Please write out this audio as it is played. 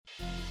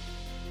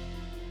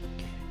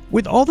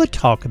With all the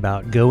talk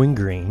about going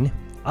green,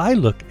 I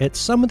look at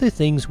some of the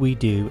things we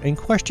do and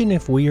question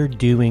if we are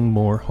doing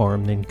more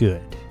harm than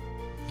good.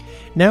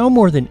 Now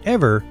more than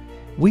ever,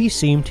 we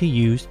seem to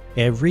use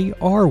every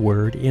R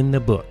word in the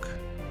book: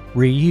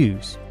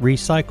 reuse,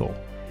 recycle,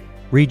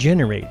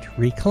 regenerate,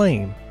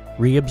 reclaim,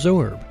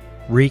 reabsorb,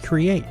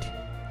 recreate,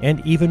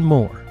 and even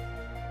more.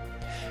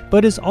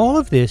 But is all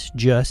of this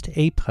just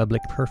a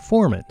public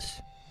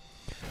performance?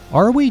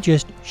 Are we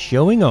just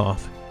showing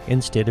off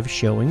instead of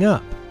showing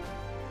up?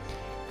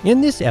 In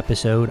this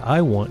episode,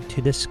 I want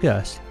to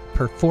discuss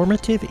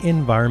performative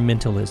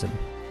environmentalism.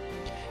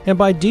 And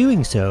by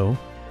doing so,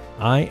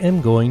 I am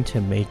going to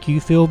make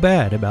you feel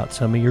bad about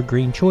some of your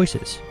green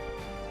choices.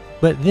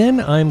 But then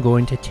I'm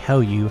going to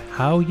tell you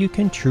how you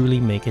can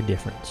truly make a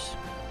difference.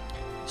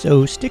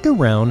 So stick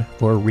around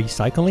for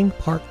Recycling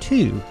Part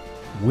 2.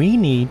 We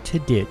need to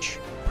ditch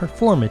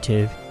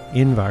performative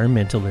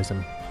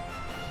environmentalism.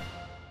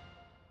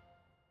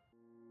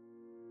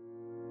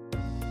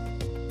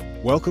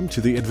 Welcome to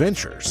the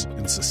Adventures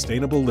in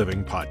Sustainable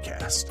Living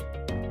podcast.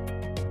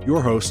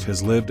 Your host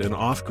has lived an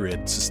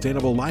off-grid,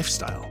 sustainable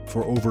lifestyle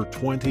for over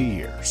 20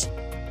 years.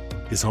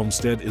 His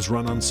homestead is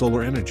run on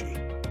solar energy.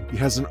 He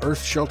has an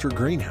earth-sheltered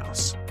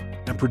greenhouse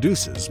and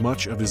produces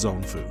much of his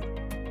own food.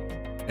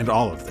 And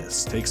all of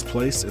this takes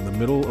place in the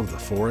middle of the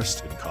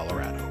forest in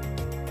Colorado.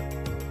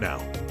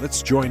 Now,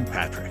 let's join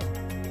Patrick,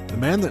 the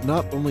man that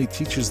not only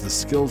teaches the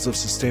skills of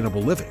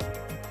sustainable living,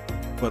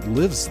 but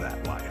lives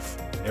that life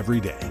every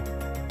day.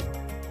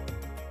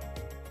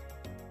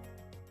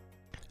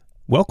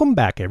 Welcome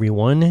back,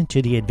 everyone,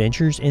 to the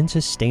Adventures in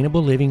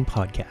Sustainable Living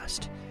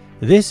podcast.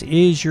 This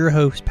is your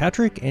host,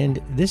 Patrick,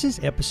 and this is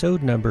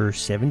episode number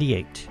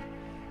 78.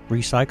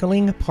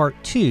 Recycling Part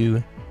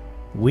 2,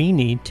 We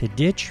Need to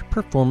Ditch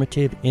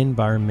Performative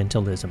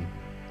Environmentalism.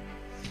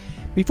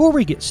 Before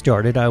we get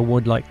started, I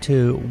would like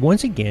to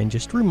once again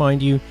just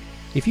remind you,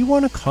 if you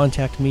want to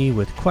contact me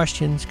with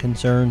questions,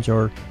 concerns,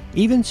 or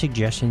even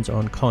suggestions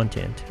on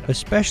content,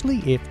 especially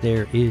if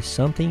there is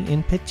something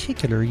in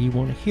particular you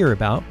want to hear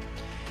about,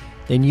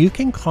 then you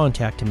can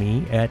contact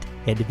me at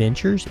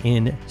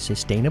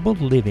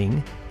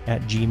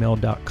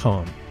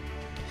adventuresinsustainableliving@gmail.com.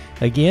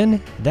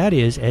 Again, that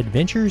is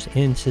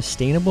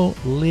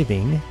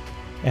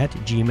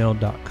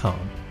adventuresinsustainableliving@gmail.com.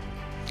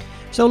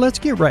 So let's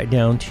get right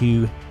down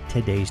to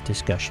today's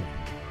discussion.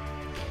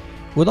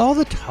 With all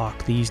the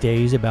talk these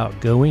days about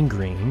going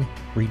green,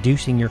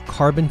 reducing your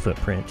carbon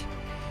footprint,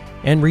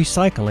 and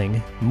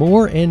recycling,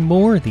 more and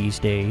more these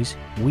days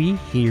we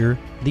hear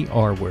the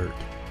R word.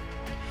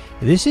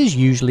 This is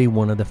usually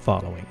one of the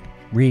following: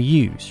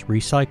 reuse,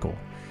 recycle,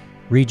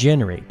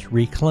 regenerate,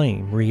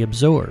 reclaim,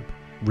 reabsorb,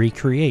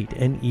 recreate,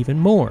 and even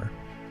more.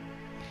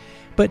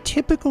 But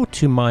typical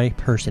to my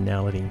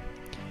personality,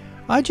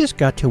 I just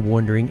got to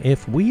wondering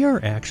if we are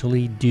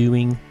actually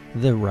doing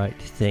the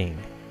right thing.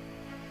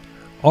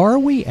 Are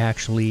we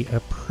actually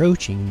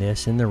approaching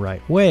this in the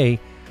right way,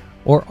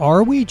 or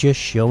are we just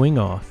showing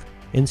off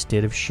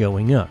instead of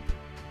showing up?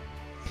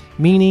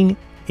 Meaning,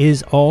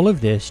 is all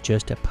of this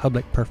just a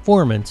public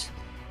performance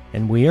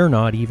and we are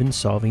not even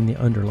solving the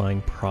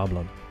underlying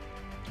problem?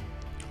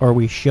 Are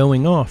we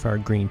showing off our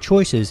green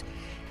choices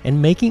and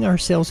making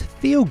ourselves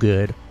feel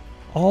good,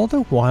 all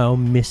the while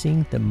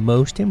missing the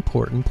most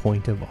important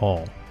point of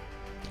all?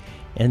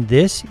 And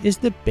this is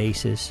the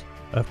basis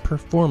of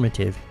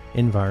performative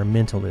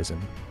environmentalism.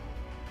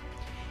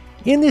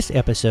 In this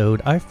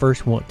episode, I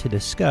first want to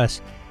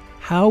discuss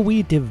how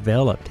we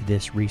developed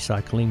this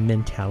recycling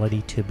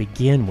mentality to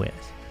begin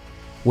with,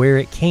 where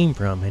it came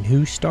from, and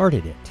who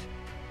started it.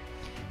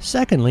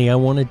 Secondly, I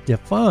want to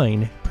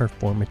define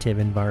performative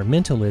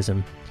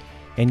environmentalism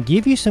and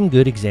give you some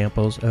good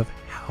examples of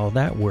how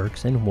that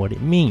works and what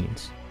it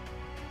means.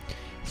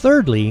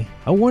 Thirdly,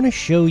 I want to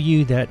show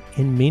you that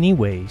in many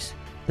ways,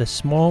 the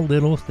small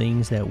little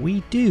things that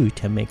we do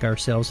to make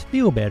ourselves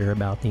feel better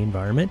about the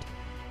environment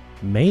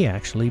may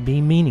actually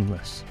be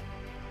meaningless.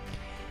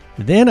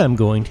 Then I'm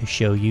going to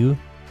show you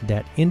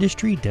that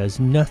industry does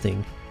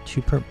nothing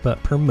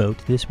but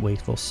promote this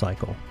wasteful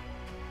cycle.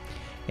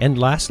 And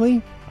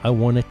lastly, I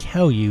want to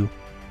tell you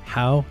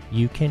how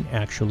you can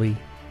actually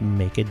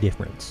make a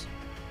difference.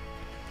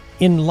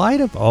 In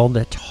light of all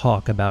the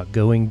talk about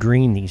going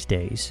green these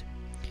days,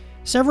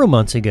 several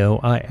months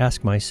ago I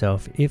asked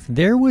myself if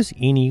there was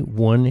any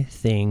one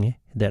thing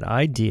that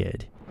I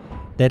did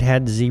that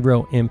had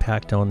zero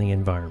impact on the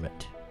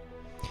environment.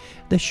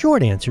 The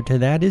short answer to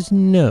that is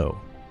no.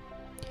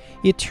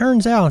 It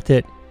turns out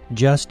that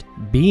just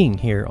being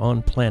here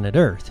on planet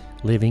Earth,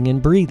 living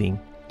and breathing,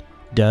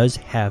 does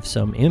have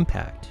some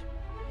impact.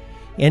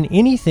 And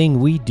anything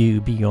we do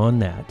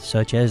beyond that,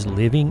 such as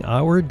living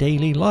our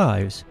daily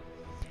lives,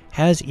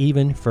 has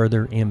even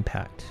further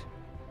impact.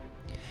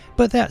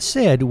 But that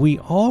said, we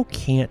all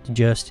can't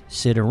just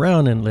sit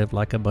around and live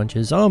like a bunch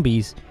of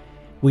zombies.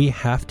 We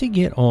have to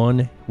get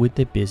on with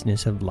the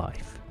business of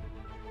life.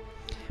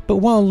 But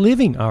while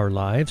living our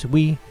lives,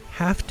 we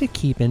have to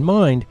keep in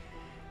mind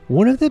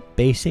one of the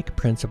basic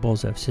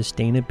principles of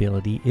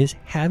sustainability is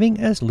having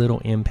as little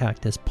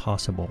impact as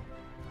possible.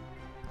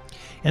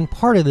 And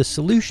part of the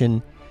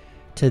solution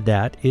to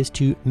that is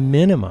to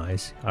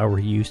minimize our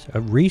use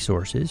of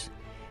resources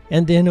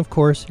and then, of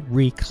course,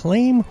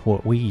 reclaim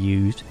what we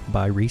used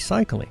by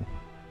recycling.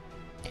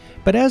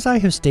 But as I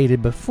have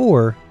stated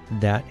before,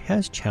 that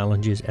has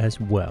challenges as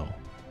well.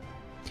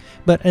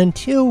 But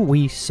until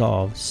we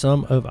solve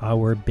some of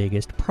our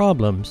biggest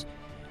problems,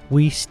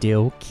 we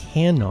still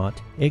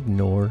cannot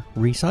ignore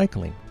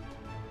recycling.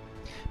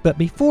 But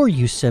before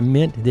you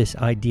cement this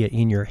idea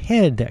in your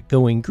head that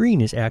going green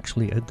is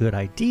actually a good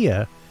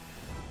idea,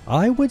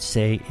 I would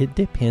say it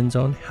depends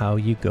on how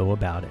you go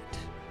about it.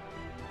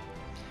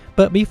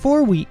 But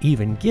before we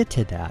even get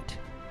to that,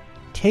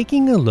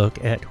 taking a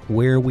look at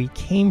where we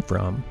came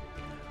from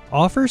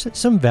offers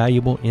some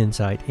valuable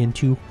insight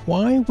into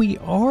why we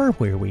are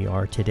where we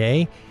are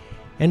today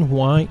and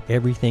why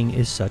everything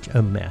is such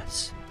a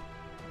mess.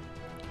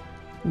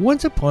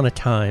 Once upon a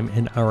time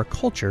in our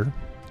culture,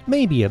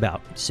 maybe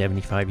about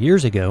 75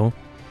 years ago,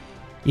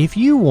 if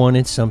you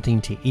wanted something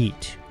to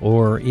eat,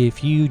 or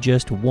if you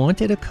just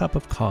wanted a cup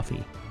of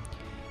coffee,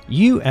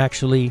 you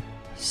actually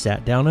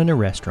sat down in a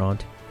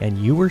restaurant and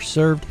you were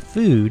served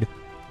food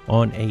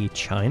on a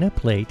china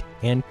plate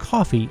and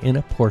coffee in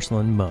a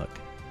porcelain mug.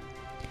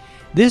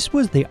 This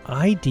was the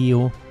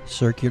ideal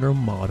circular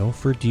model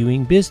for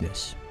doing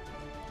business.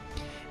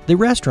 The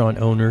restaurant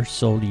owner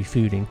sold you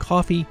food and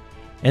coffee,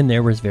 and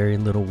there was very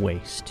little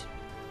waste.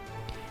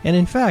 And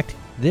in fact,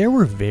 there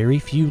were very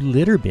few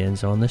litter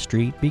bins on the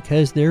street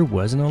because there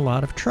wasn't a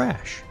lot of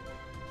trash.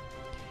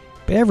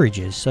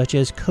 Beverages such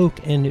as Coke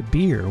and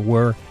beer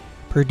were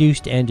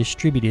produced and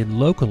distributed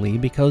locally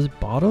because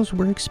bottles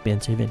were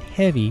expensive and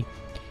heavy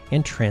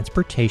and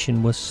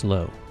transportation was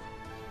slow.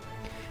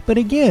 But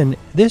again,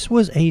 this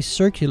was a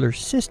circular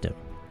system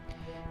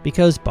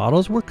because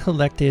bottles were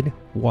collected,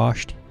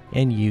 washed,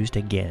 and used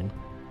again.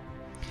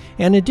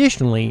 And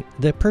additionally,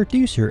 the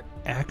producer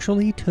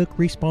actually took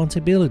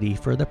responsibility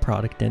for the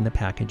product and the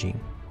packaging.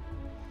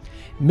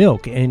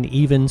 Milk and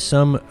even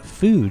some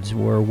foods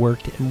were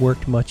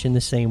worked much in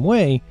the same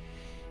way.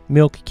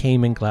 Milk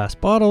came in glass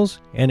bottles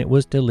and it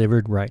was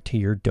delivered right to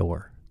your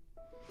door.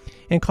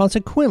 And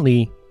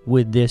consequently,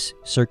 with this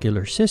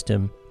circular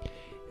system,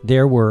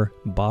 there were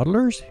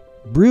bottlers,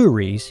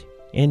 breweries,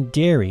 and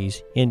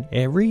dairies in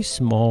every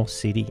small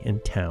city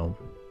and town.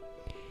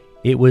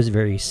 It was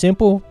very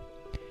simple.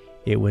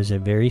 It was a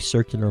very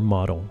circular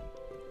model.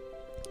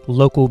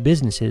 Local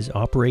businesses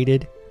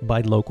operated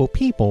by local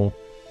people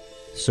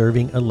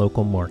serving a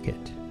local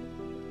market.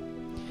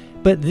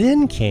 But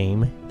then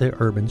came the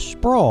urban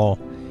sprawl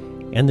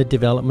and the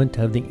development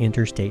of the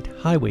interstate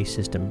highway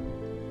system.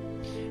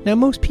 Now,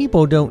 most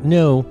people don't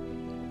know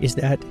is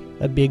that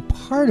a big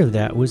part of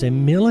that was a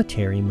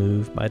military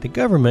move by the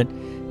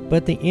government,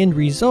 but the end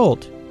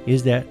result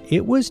is that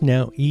it was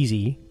now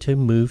easy to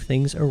move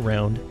things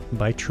around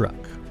by truck.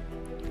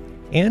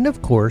 And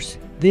of course,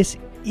 this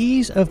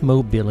ease of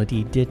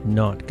mobility did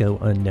not go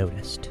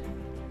unnoticed.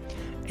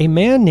 A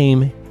man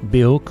named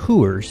Bill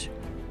Coors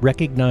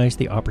recognized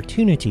the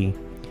opportunity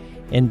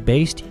and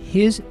based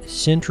his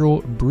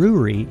Central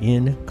Brewery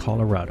in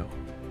Colorado.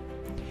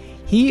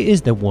 He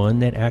is the one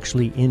that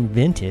actually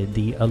invented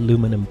the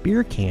aluminum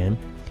beer can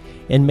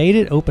and made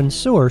it open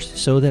source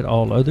so that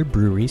all other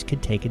breweries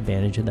could take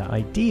advantage of the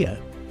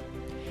idea.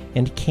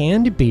 And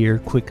canned beer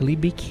quickly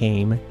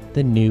became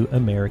the new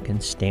American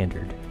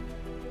standard.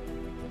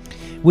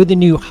 With the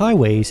new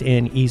highways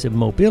and ease of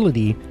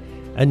mobility,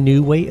 a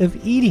new way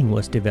of eating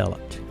was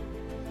developed.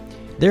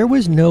 There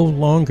was no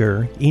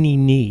longer any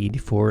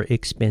need for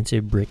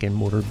expensive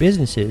brick-and-mortar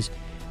businesses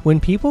when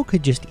people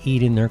could just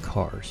eat in their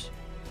cars.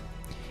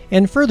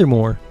 And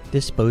furthermore,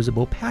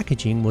 disposable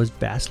packaging was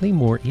vastly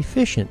more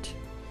efficient.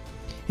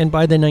 And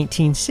by the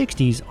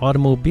 1960s,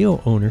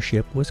 automobile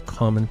ownership was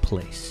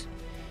commonplace.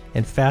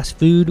 And fast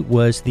food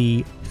was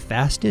the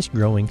fastest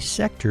growing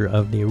sector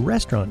of the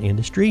restaurant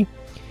industry,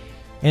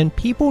 and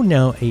people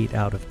now ate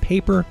out of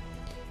paper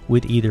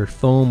with either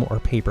foam or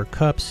paper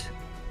cups,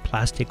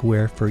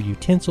 plasticware for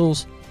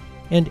utensils,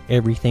 and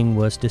everything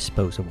was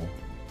disposable.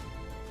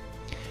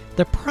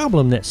 The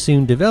problem that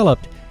soon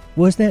developed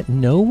was that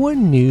no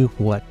one knew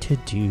what to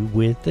do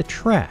with the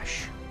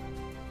trash.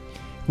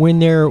 When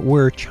there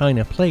were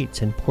china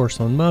plates and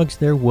porcelain mugs,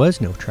 there was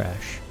no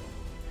trash.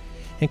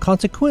 And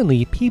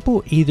consequently,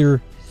 people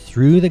either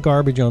threw the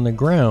garbage on the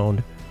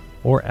ground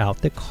or out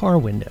the car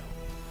window.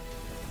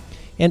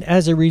 And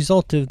as a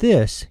result of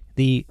this,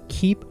 the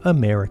Keep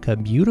America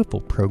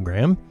Beautiful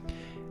program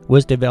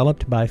was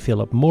developed by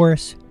Philip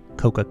Morris,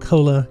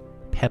 Coca-Cola,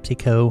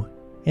 PepsiCo,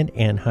 and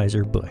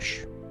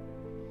Anheuser-Busch.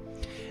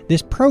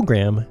 This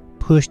program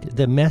pushed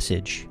the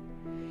message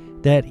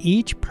that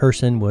each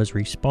person was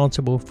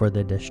responsible for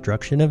the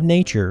destruction of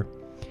nature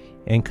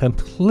and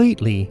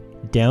completely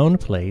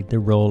downplayed the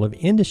role of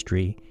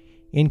industry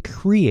in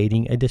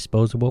creating a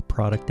disposable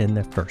product in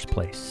the first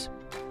place.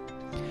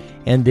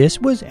 And this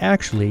was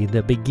actually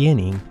the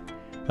beginning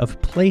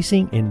of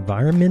placing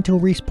environmental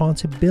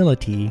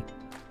responsibility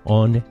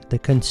on the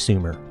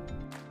consumer.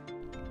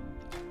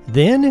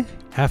 Then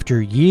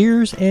After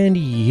years and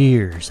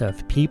years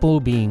of people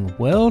being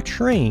well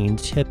trained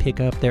to pick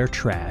up their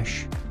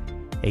trash,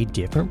 a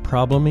different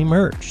problem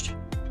emerged.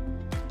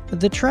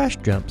 The trash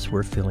dumps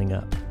were filling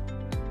up.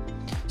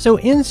 So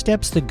in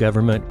steps the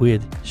government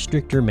with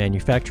stricter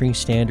manufacturing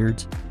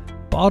standards,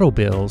 bottle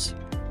bills,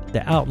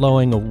 the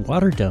outlawing of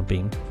water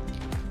dumping,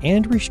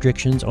 and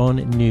restrictions on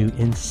new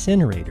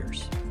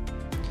incinerators.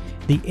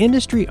 The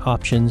industry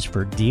options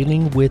for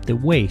dealing with the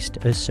waste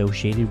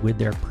associated with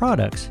their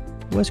products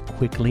was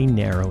quickly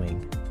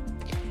narrowing.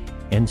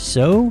 And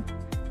so,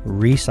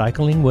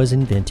 recycling was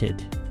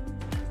invented.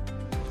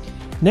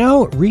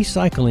 Now,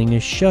 recycling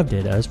is shoved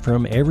at us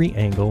from every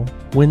angle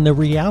when the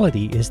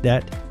reality is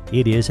that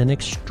it is an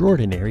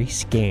extraordinary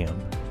scam.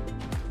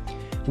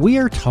 We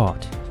are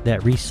taught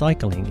that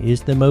recycling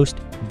is the most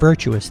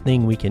virtuous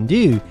thing we can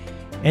do,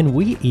 and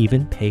we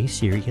even pay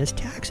serious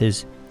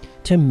taxes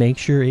to make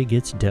sure it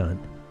gets done.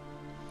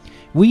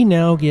 We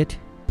now get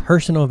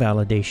personal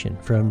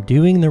validation from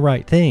doing the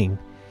right thing,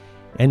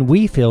 and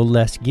we feel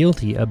less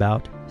guilty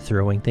about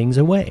throwing things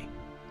away.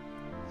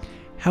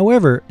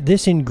 However,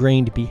 this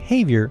ingrained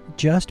behavior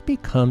just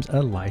becomes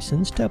a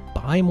license to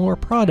buy more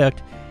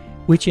product,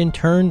 which in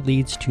turn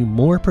leads to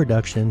more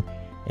production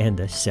and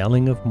the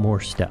selling of more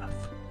stuff.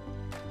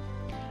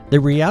 The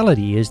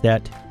reality is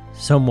that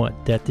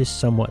this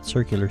somewhat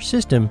circular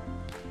system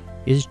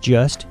is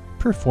just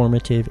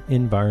performative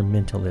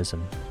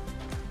environmentalism.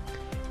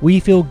 We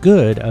feel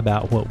good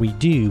about what we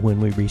do when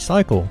we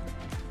recycle,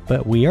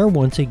 but we are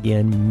once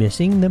again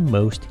missing the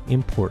most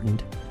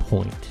important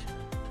point.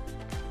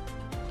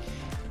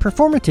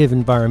 Performative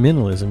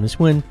environmentalism is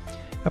when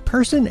a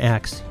person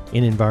acts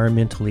in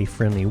environmentally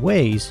friendly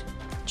ways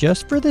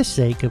just for the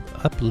sake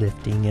of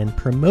uplifting and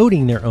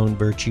promoting their own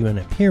virtue and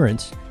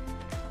appearance,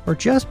 or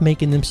just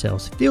making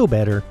themselves feel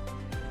better,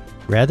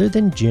 rather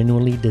than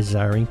genuinely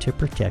desiring to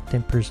protect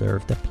and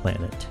preserve the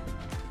planet.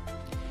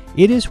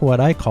 It is what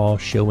I call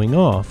showing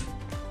off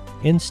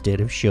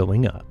instead of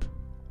showing up.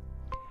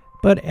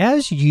 But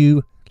as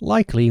you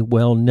likely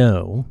well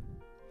know,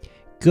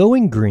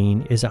 going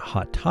green is a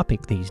hot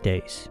topic these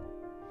days.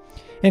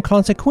 And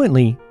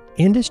consequently,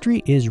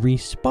 industry is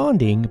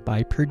responding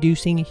by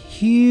producing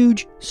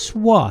huge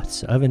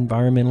swaths of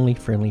environmentally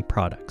friendly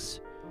products.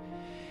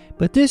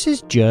 But this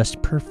is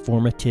just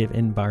performative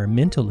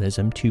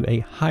environmentalism to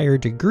a higher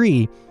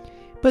degree,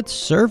 but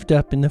served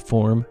up in the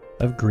form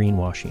of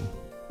greenwashing.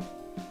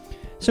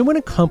 So when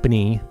a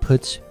company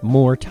puts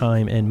more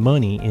time and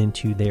money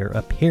into their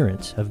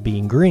appearance of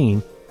being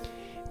green,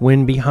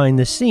 when the behind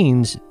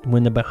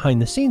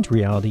the scenes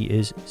reality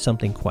is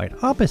something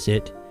quite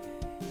opposite,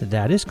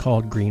 that is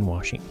called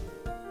greenwashing.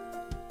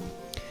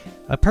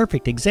 A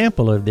perfect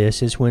example of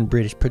this is when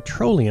British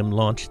Petroleum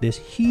launched this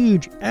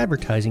huge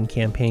advertising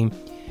campaign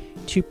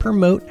to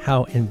promote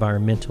how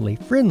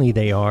environmentally friendly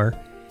they are,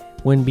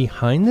 when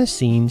behind the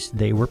scenes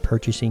they were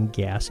purchasing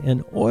gas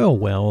and oil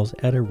wells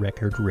at a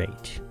record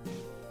rate.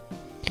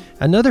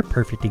 Another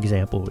perfect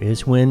example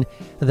is when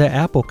the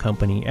Apple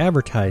company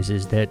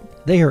advertises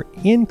that they are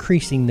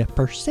increasing the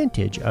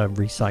percentage of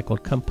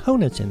recycled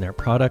components in their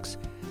products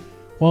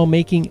while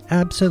making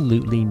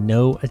absolutely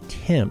no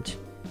attempt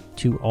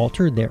to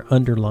alter their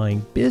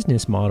underlying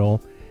business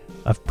model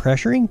of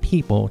pressuring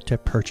people to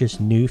purchase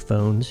new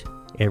phones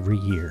every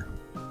year.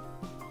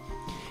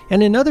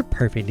 And another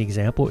perfect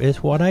example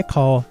is what I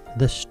call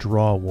the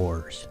straw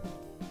wars.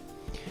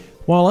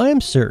 While I am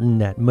certain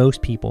that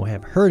most people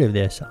have heard of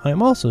this, I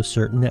am also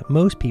certain that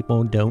most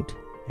people don't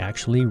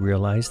actually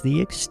realize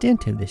the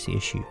extent of this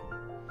issue.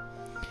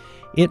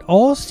 It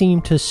all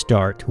seemed to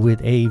start with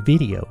a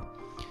video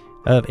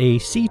of a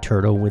sea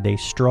turtle with a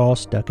straw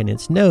stuck in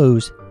its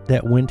nose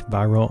that went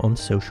viral on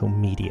social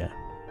media.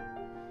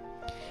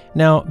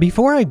 Now,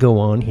 before I go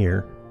on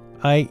here,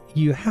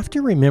 you have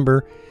to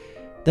remember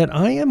that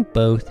I am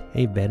both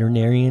a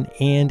veterinarian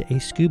and a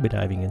scuba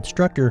diving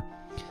instructor,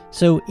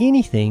 so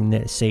anything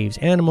that saves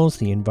animals,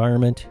 the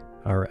environment,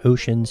 our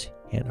oceans,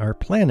 and our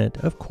planet,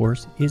 of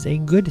course, is a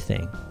good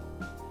thing.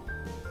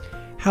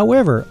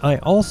 However, I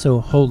also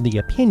hold the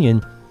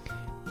opinion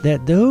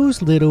that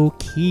those little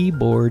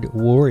keyboard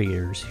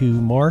warriors who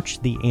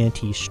march the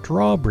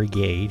anti-straw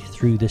brigade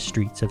through the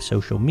streets of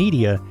social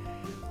media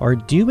are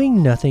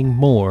doing nothing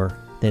more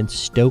than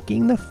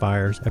stoking the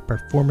fires of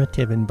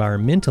performative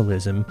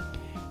environmentalism,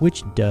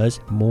 which does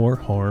more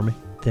harm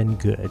than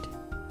good.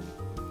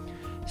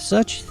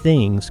 Such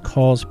things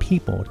cause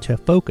people to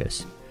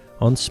focus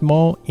on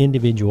small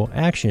individual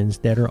actions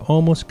that are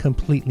almost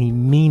completely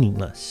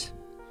meaningless.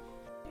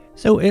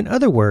 So, in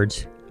other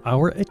words,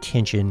 our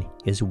attention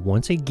is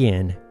once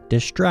again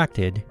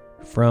distracted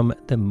from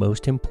the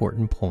most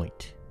important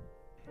point.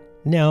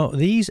 Now,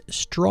 these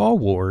straw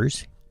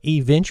wars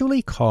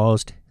eventually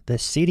caused the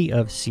city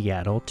of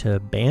Seattle to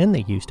ban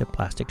the use of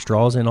plastic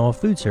straws in all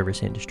food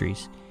service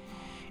industries.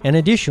 And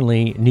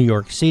additionally, New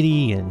York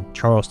City and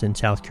Charleston,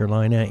 South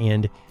Carolina,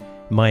 and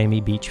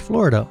Miami Beach,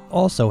 Florida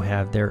also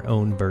have their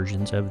own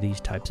versions of these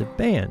types of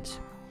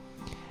bans.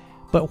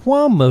 But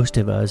while most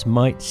of us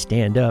might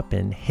stand up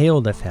and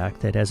hail the fact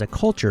that as a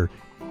culture,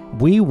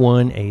 we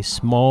won a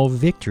small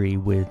victory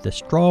with the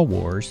straw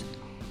wars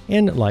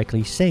and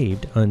likely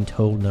saved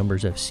untold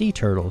numbers of sea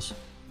turtles,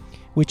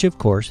 which of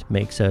course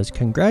makes us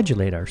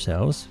congratulate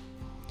ourselves.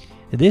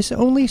 This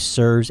only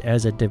serves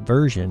as a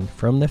diversion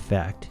from the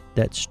fact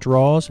that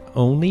straws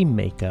only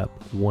make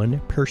up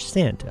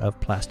 1% of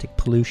plastic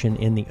pollution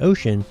in the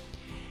ocean,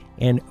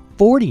 and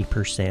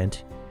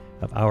 40%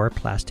 of our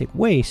plastic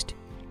waste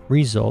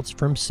results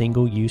from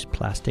single-use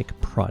plastic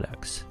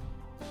products.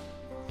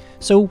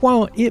 So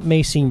while it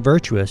may seem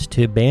virtuous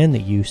to ban the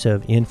use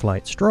of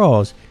in-flight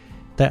straws,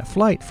 that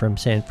flight from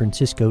San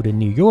Francisco to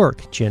New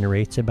York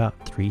generates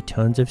about 3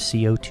 tons of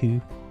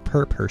CO2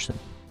 per person.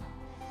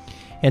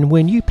 And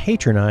when you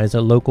patronize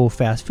a local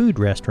fast food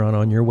restaurant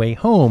on your way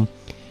home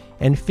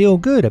and feel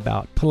good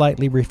about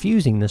politely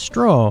refusing the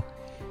straw,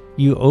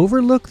 you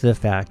overlook the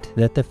fact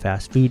that the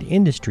fast food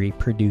industry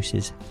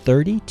produces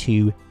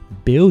 32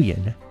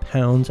 billion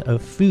pounds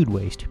of food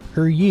waste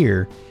per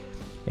year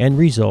and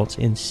results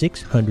in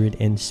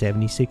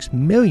 676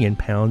 million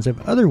pounds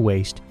of other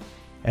waste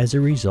as a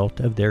result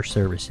of their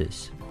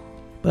services.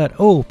 But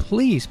oh,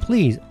 please,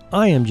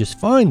 I am just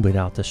fine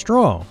without the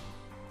straw.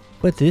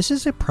 But this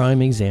is a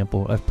prime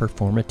example of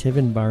performative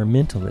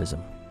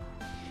environmentalism.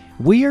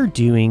 We are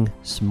doing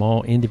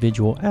small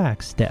individual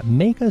acts that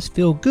make us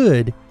feel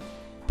good,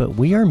 but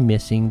we are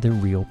missing the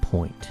real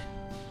point.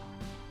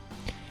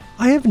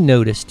 I have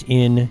noticed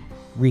in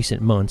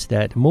recent months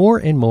that more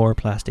and more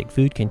plastic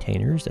food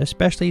containers,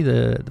 especially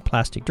the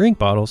plastic drink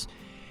bottles,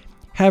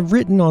 have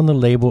written on the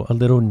label a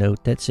little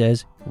note that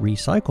says,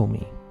 "Recycle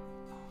me."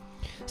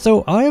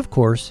 So I, of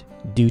course,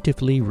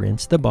 dutifully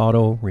rinse the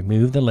bottle,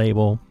 remove the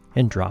label,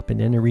 and drop it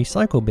in a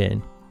recycle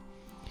bin.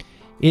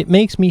 It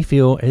makes me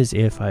feel as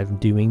if I'm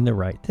doing the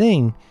right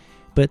thing,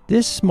 but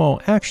this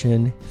small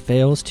action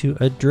fails to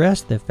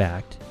address the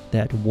fact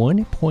that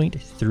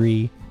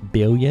 1.3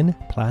 billion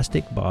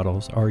plastic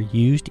bottles are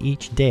used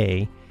each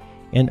day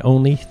and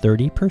only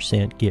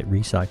 30% get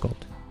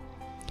recycled.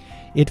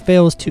 It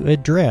fails to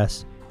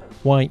address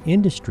why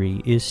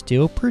industry is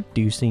still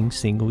producing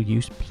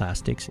single-use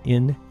plastics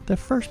in the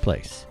first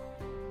place.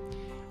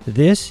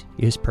 This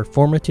is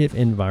performative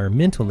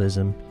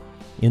environmentalism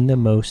in the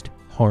most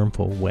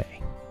harmful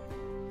way.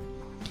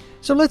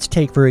 So let's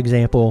take, for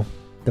example,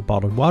 the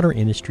bottled water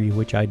industry,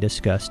 which I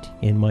discussed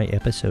in my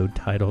episode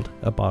titled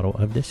A Bottle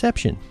of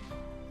Deception.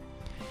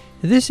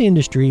 This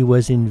industry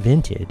was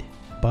invented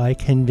by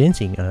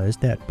convincing us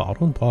that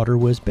bottled water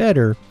was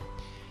better,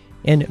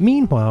 and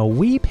meanwhile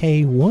we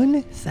pay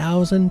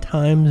 1,000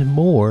 times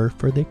more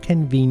for the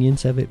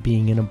convenience of it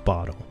being in a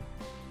bottle.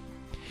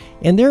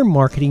 And their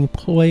marketing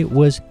ploy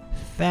was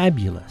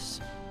fabulous.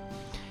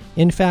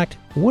 In fact,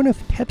 one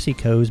of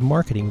PepsiCo's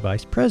marketing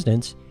vice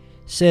presidents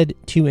said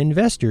to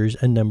investors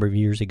a number of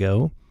years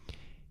ago,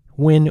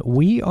 "When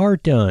we are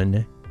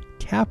done,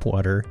 tap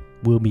water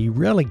will be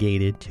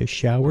relegated to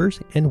showers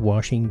and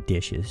washing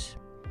dishes.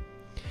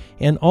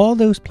 And all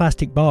those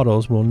plastic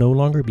bottles will no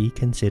longer be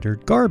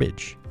considered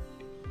garbage."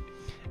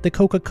 The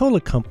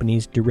Coca-Cola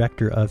Company's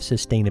Director of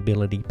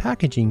Sustainability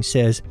Packaging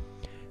says,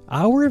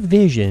 "Our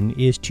vision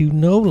is to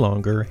no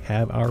longer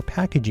have our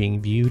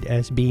packaging viewed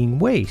as being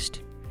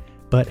waste,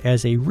 but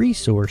as a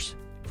resource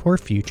for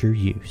future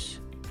use."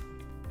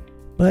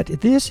 But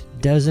this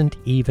doesn't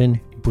even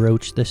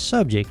broach the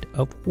subject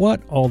of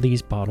what all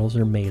these bottles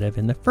are made of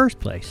in the first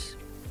place.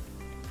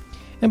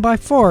 And by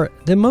far,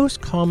 the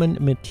most common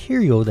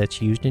material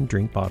that's used in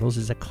drink bottles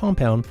is a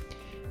compound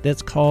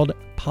that's called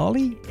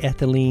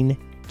polyethylene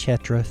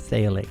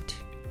tetraphthalate,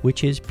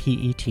 which is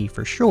PET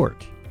for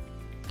short,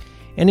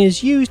 and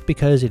is used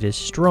because it is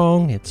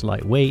strong, it's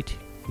lightweight,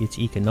 it's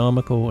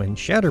economical and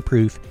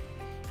shatterproof,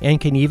 and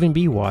can even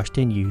be washed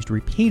and used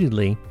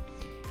repeatedly,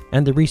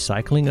 and the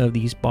recycling of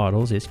these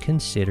bottles is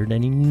considered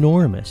an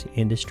enormous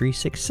industry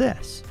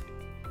success.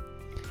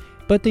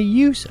 But the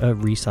use of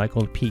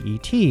recycled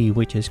PET,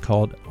 which is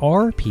called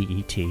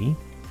rPET,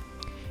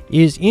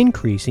 is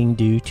increasing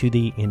due to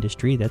the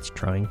industry that's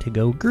trying to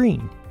go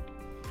green.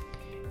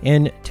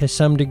 And to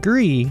some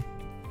degree,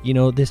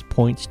 this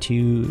points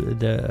to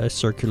the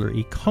circular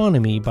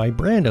economy by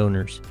brand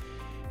owners.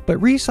 But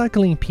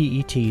recycling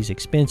PET is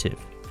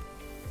expensive,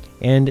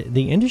 and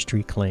the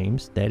industry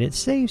claims that it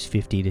saves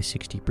 50 to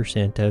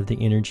 60% of the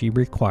energy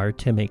required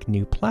to make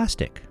new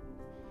plastic.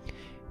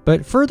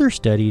 But further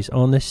studies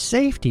on the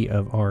safety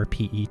of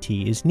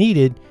rPET is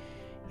needed,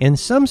 and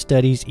some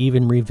studies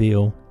even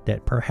reveal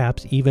that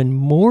perhaps even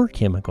more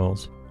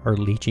chemicals are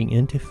leaching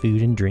into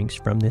food and drinks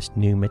from this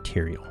new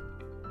material.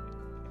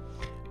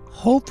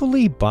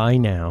 Hopefully by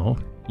now,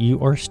 you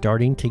are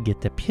starting to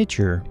get the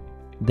picture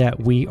that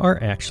we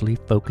are actually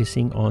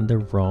focusing on the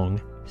wrong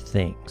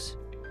things.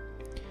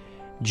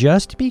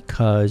 Just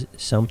because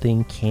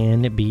something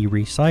can be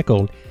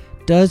recycled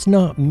does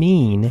not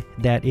mean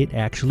that it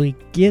actually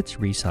gets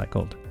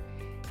recycled,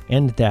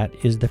 and that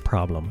is the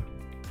problem.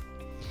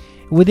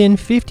 Within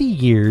 50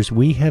 years,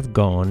 we have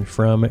gone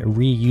from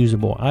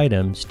reusable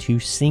items to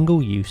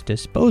single-use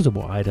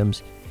disposable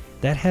items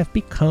that have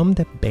become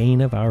the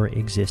bane of our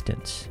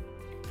existence.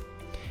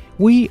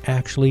 We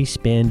actually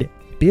spend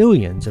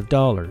billions of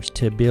dollars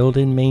to build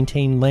and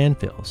maintain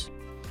landfills.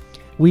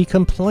 We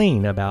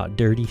complain about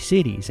dirty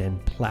cities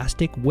and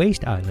plastic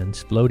waste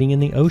islands floating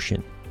in the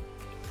ocean.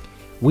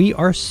 We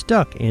are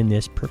stuck in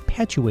this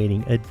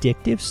perpetuating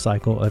addictive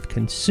cycle of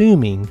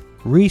consuming,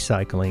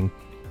 recycling,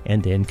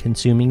 and then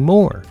consuming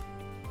more.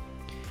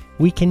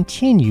 We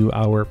continue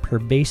our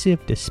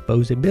pervasive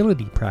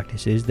disposability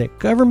practices that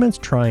governments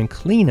try and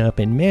clean up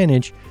and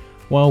manage,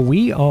 while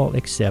we all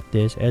accept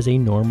this as a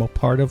normal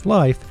part of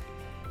life,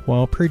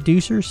 while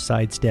producers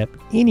sidestep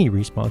any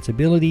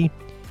responsibility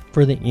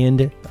for the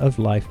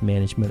end-of-life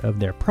management of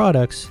their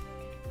products,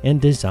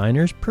 and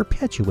designers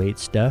perpetuate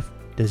stuff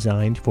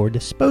designed for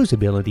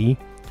disposability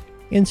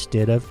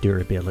instead of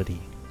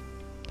durability.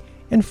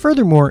 And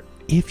furthermore,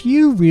 if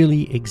you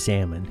really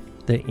examine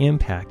the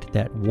impact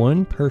that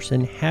one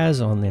person has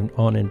on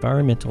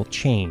environmental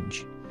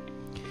change,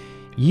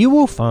 you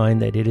will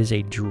find that it is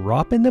a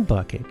drop in the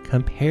bucket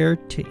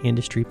compared to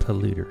industry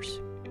polluters.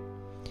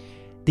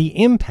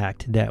 The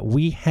impact that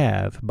we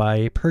have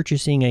by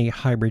purchasing a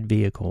hybrid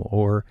vehicle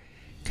or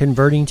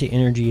converting to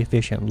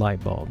energy-efficient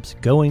light bulbs,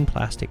 going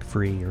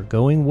plastic-free or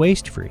going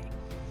waste-free,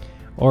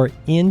 are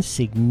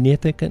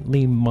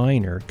insignificantly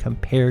minor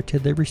compared to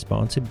the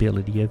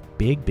responsibility of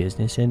big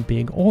business and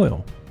big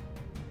oil.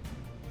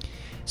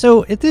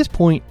 So at this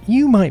point,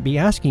 you might be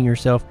asking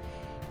yourself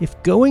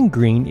if going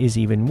green is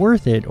even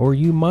worth it, or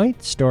you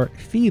might start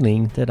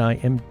feeling that I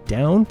am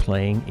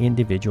downplaying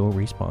individual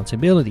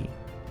responsibility.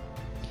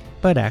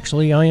 But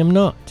actually I am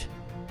not.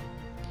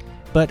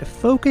 But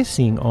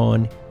focusing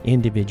on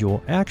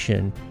individual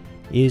action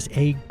is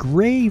a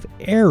grave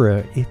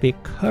error if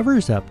it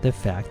covers up the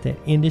fact that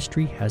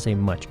industry has a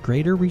much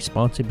greater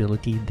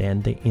responsibility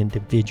than the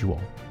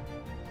individual.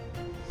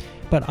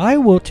 But I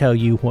will tell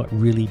you what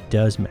really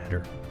does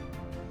matter.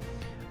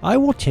 I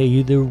will tell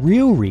you the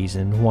real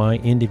reason why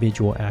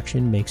individual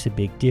action makes a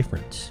big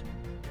difference.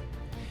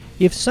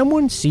 If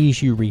someone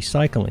sees you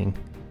recycling,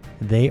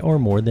 they are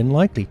more than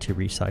likely to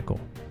recycle.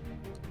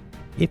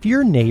 If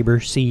your neighbor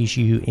sees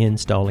you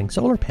installing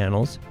solar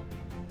panels,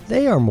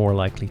 they are more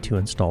likely to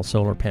install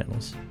solar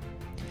panels.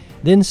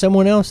 Then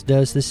someone else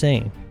does the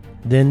same,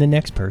 then the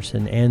next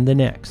person, and the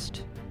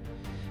next.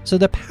 So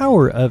the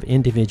power of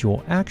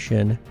individual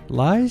action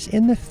lies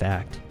in the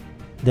fact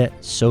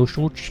that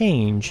social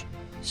change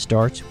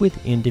starts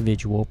with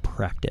individual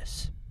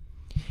practice.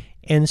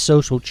 And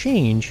social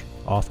change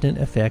often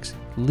affects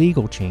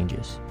legal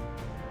changes.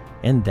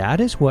 And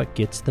that is what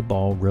gets the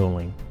ball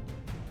rolling.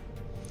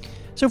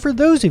 So for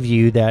those of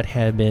you that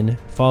have been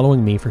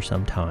following me for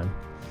some time,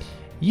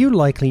 you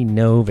likely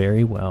know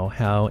very well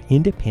how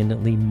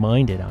independently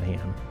minded I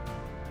am.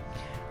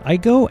 I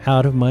go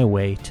out of my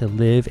way to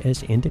live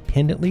as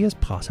independently as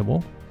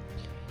possible,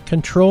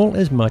 control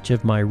as much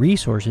of my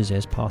resources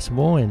as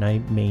possible, and I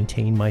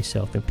maintain my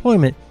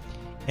self-employment,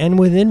 and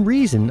within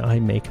reason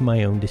I make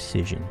my own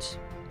decisions.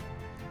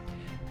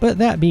 But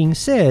that being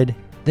said,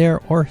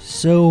 there are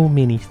so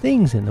many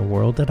things in the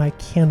world that I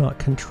cannot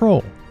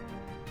control.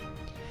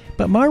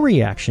 But my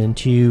reaction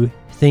to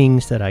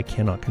things that I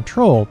cannot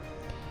control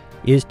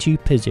is to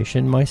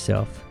position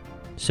myself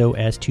so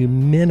as to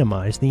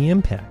minimize the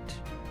impact.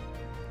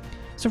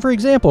 So for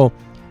example,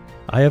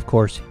 I of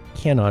course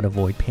cannot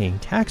avoid paying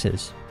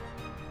taxes,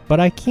 but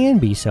I can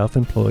be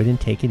self-employed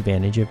and take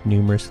advantage of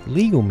numerous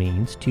legal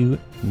means to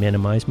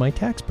minimize my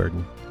tax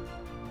burden.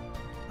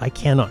 I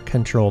cannot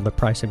control the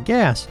price of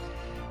gas,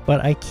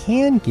 but I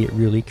can get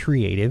really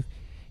creative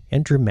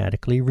and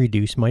dramatically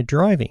reduce my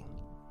driving.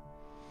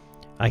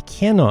 I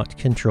cannot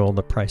control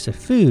the price of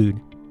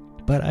food,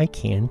 but I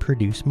can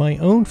produce my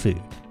own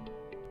food.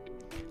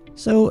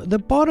 So the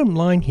bottom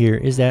line here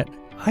is that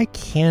I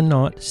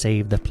cannot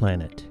save the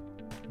planet,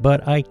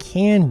 but I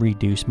can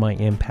reduce my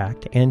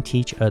impact and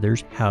teach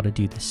others how to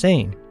do the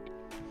same.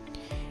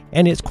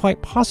 And it's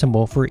quite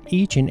possible for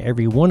each and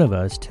every one of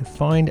us to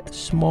find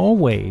small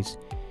ways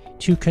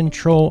to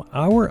control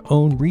our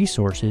own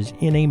resources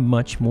in a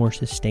much more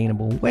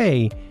sustainable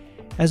way,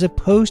 as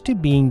opposed to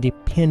being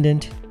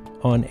dependent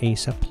on a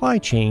supply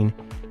chain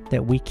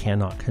that we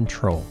cannot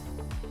control.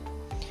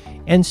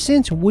 And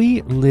since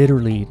we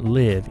literally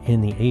live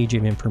in the age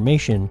of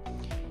information,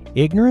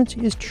 ignorance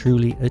is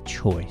truly a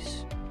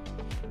choice,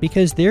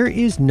 because there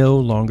is no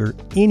longer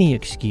any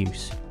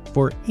excuse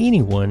for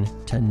anyone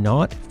to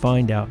not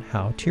find out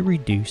how to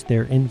reduce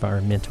their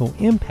environmental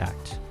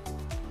impact.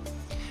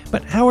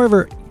 But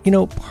however,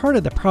 part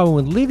of the problem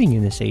with living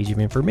in this age of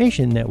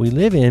information that we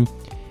live in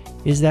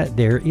is that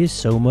there is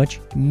so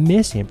much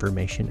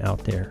misinformation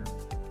out there.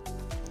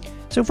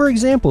 So for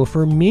example,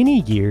 for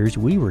many years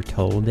we were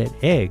told that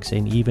eggs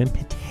and even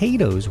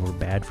potatoes were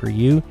bad for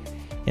you,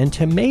 and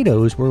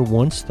tomatoes were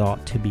once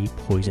thought to be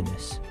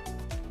poisonous.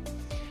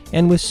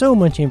 And with so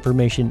much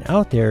information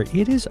out there,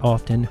 it is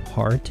often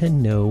hard to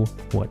know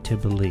what to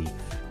believe.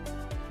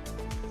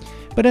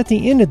 But at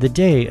the end of the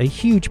day, a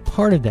huge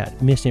part of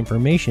that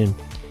misinformation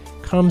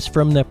comes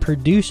from the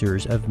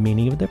producers of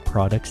many of the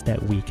products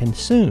that we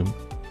consume.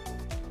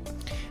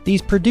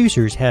 These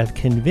producers have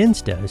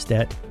convinced us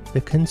that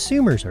the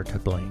consumers are to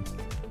blame.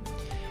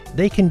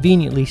 They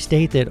conveniently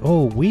state that,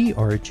 oh, we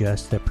are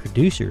just the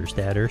producers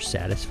that are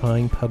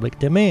satisfying public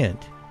demand.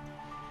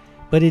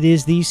 But it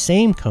is these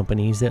same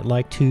companies that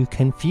like to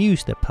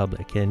confuse the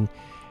public and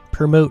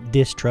promote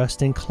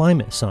distrust in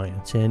climate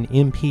science and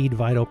impede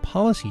vital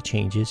policy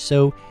changes,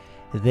 so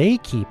they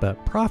keep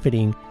up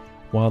profiting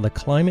while the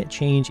climate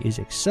change is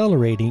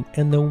accelerating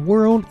and the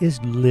world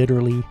is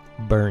literally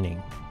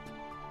burning.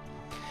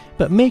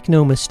 But make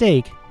no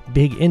mistake,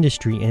 big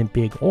industry and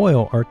big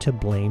oil are to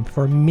blame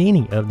for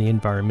many of the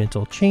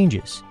environmental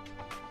changes.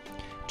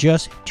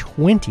 Just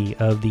 20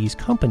 of these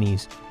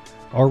companies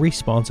are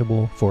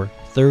responsible for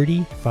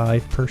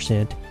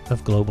 35%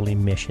 of global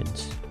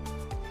emissions.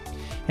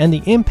 And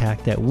the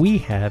impact that we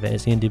have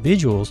as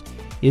individuals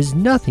is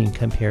nothing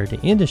compared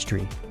to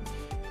industry.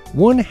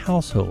 One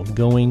household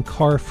going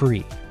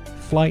car-free,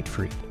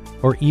 flight-free,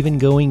 or even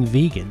going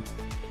vegan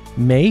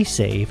may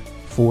save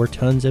 4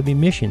 tons of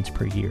emissions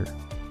per year.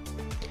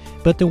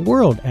 But the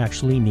world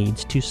actually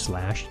needs to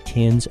slash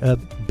tens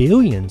of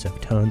billions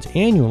of tons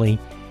annually,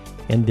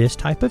 and this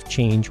type of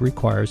change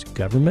requires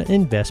government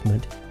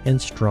investment and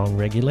strong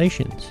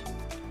regulations.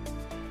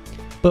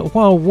 But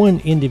while one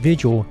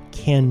individual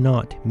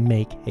cannot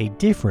make a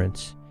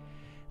difference,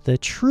 the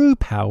true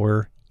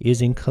power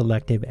is in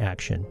collective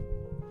action.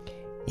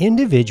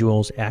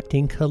 Individuals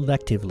acting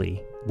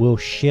collectively will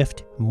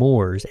shift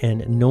mores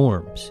and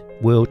norms,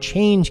 will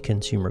change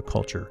consumer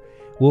culture,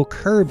 will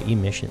curb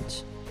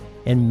emissions,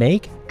 and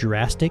make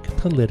drastic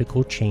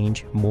political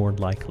change more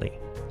likely.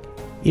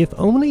 If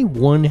only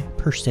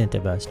 1%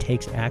 of us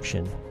takes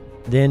action,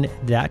 then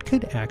that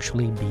could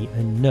actually be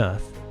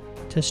enough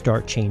to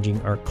start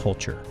changing our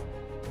culture.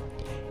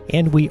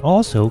 And we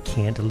also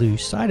can't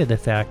lose sight of the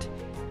fact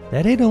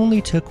that it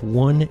only took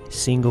one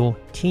single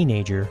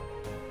teenager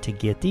to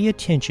get the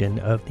attention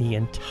of the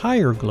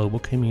entire global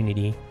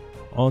community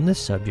on the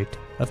subject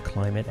of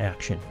climate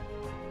action.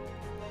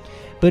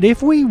 But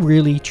if we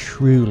really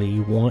truly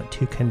want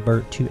to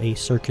convert to a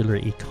circular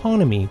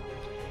economy,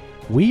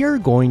 we are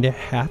going to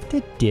have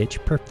to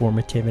ditch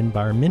performative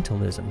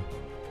environmentalism.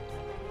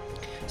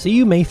 So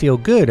you may feel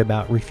good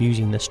about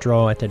refusing the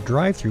straw at the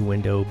drive-thru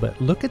window, but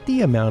look at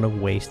the amount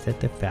of waste that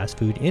the fast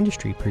food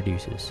industry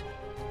produces.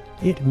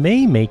 It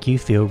may make you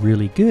feel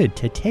really good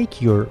to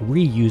take your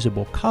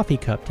reusable coffee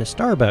cup to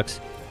Starbucks,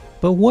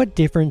 but what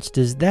difference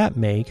does that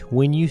make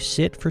when you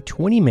sit for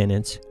 20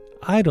 minutes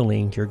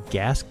idling your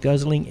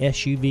gas-guzzling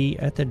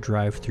SUV at the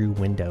drive-thru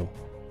window?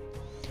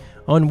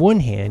 On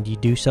one hand, you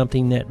do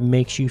something that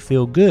makes you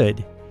feel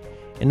good,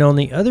 and on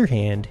the other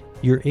hand,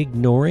 you're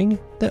ignoring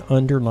the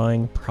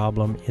underlying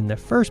problem in the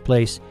first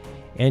place,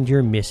 and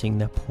you're missing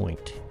the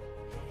point.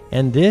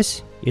 And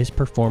this is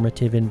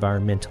performative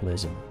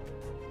environmentalism.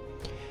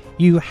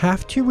 You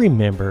have to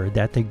remember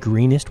that the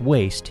greenest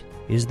waste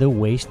is the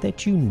waste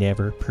that you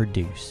never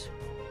produce.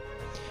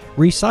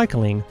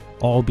 Recycling,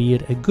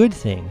 albeit a good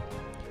thing,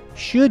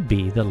 should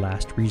be the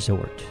last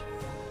resort.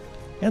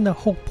 And the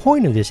whole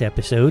point of this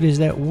episode is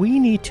that we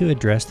need to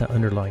address the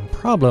underlying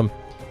problem,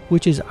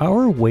 which is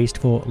our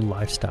wasteful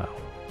lifestyle,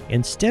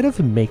 instead of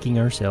making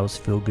ourselves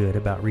feel good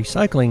about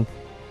recycling,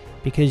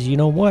 because you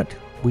know what?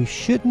 We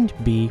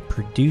shouldn't be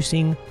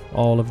producing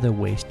all of the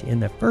waste in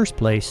the first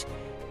place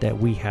that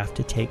we have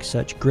to take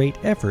such great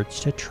efforts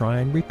to try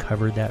and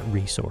recover that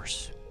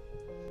resource.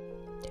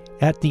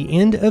 At the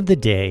end of the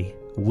day,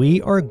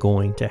 we are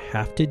going to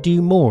have to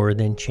do more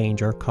than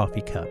change our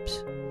coffee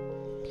cups.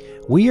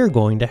 We are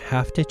going to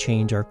have to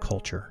change our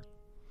culture.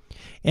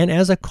 And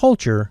as a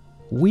culture,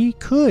 we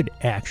could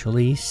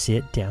actually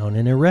sit down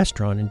in a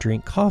restaurant and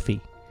drink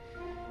coffee.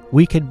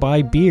 We could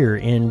buy beer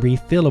in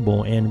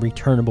refillable and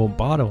returnable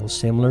bottles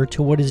similar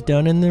to what is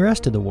done in the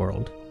rest of the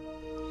world.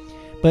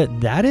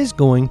 But that is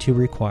going to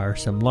require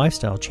some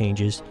lifestyle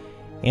changes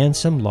and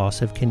some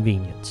loss of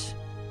convenience.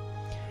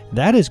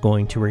 That is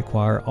going to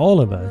require all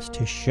of us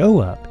to show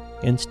up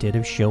instead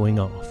of showing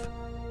off.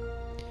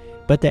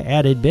 But the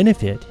added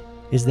benefit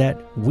is that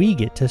we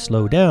get to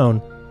slow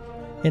down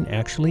and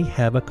actually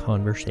have a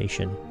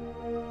conversation.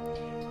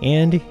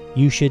 And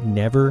you should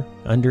never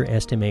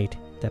underestimate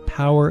the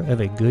power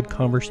of a good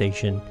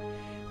conversation,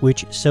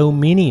 which so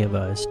many of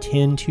us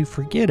tend to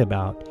forget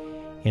about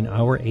in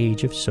our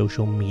age of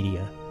social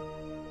media.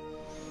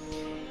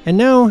 And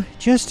now,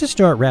 just to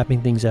start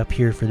wrapping things up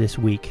here for this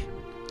week,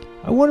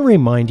 I want to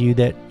remind you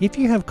that if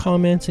you have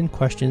comments and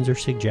questions or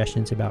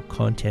suggestions about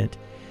content,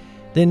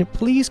 then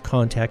please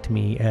contact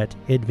me at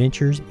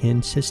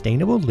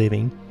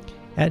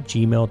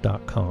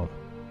adventuresinsustainableliving@gmail.com.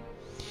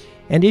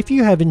 And if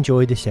you have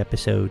enjoyed this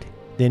episode,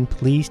 then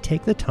please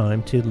take the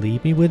time to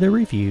leave me with a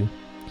review,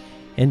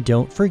 and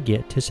don't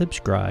forget to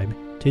subscribe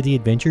to the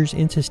Adventures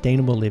in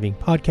Sustainable Living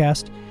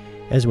podcast,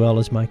 as well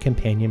as my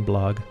companion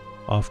blog,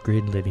 Off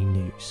Grid Living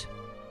News.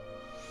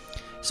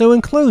 So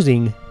in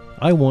closing,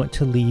 I want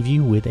to leave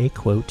you with a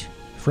quote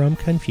from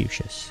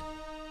Confucius.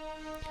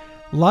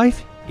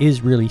 Life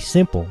is really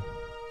simple,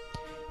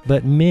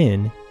 but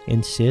men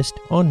insist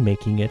on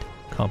making it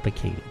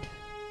complicated.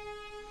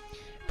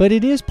 But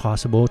it is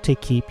possible to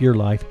keep your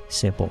life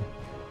simple.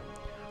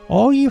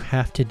 All you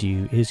have to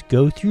do is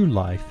go through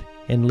life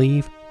and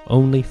leave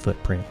only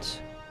footprints.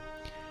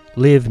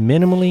 Live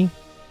minimally,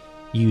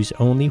 use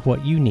only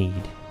what you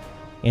need,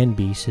 and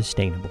be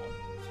sustainable.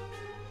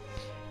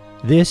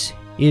 This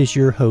is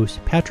your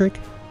host, Patrick,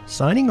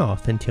 signing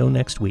off until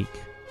next week.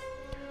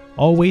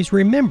 Always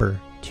remember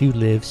to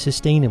live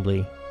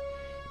sustainably,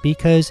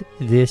 because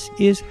this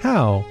is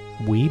how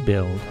we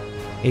build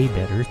a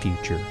better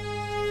future.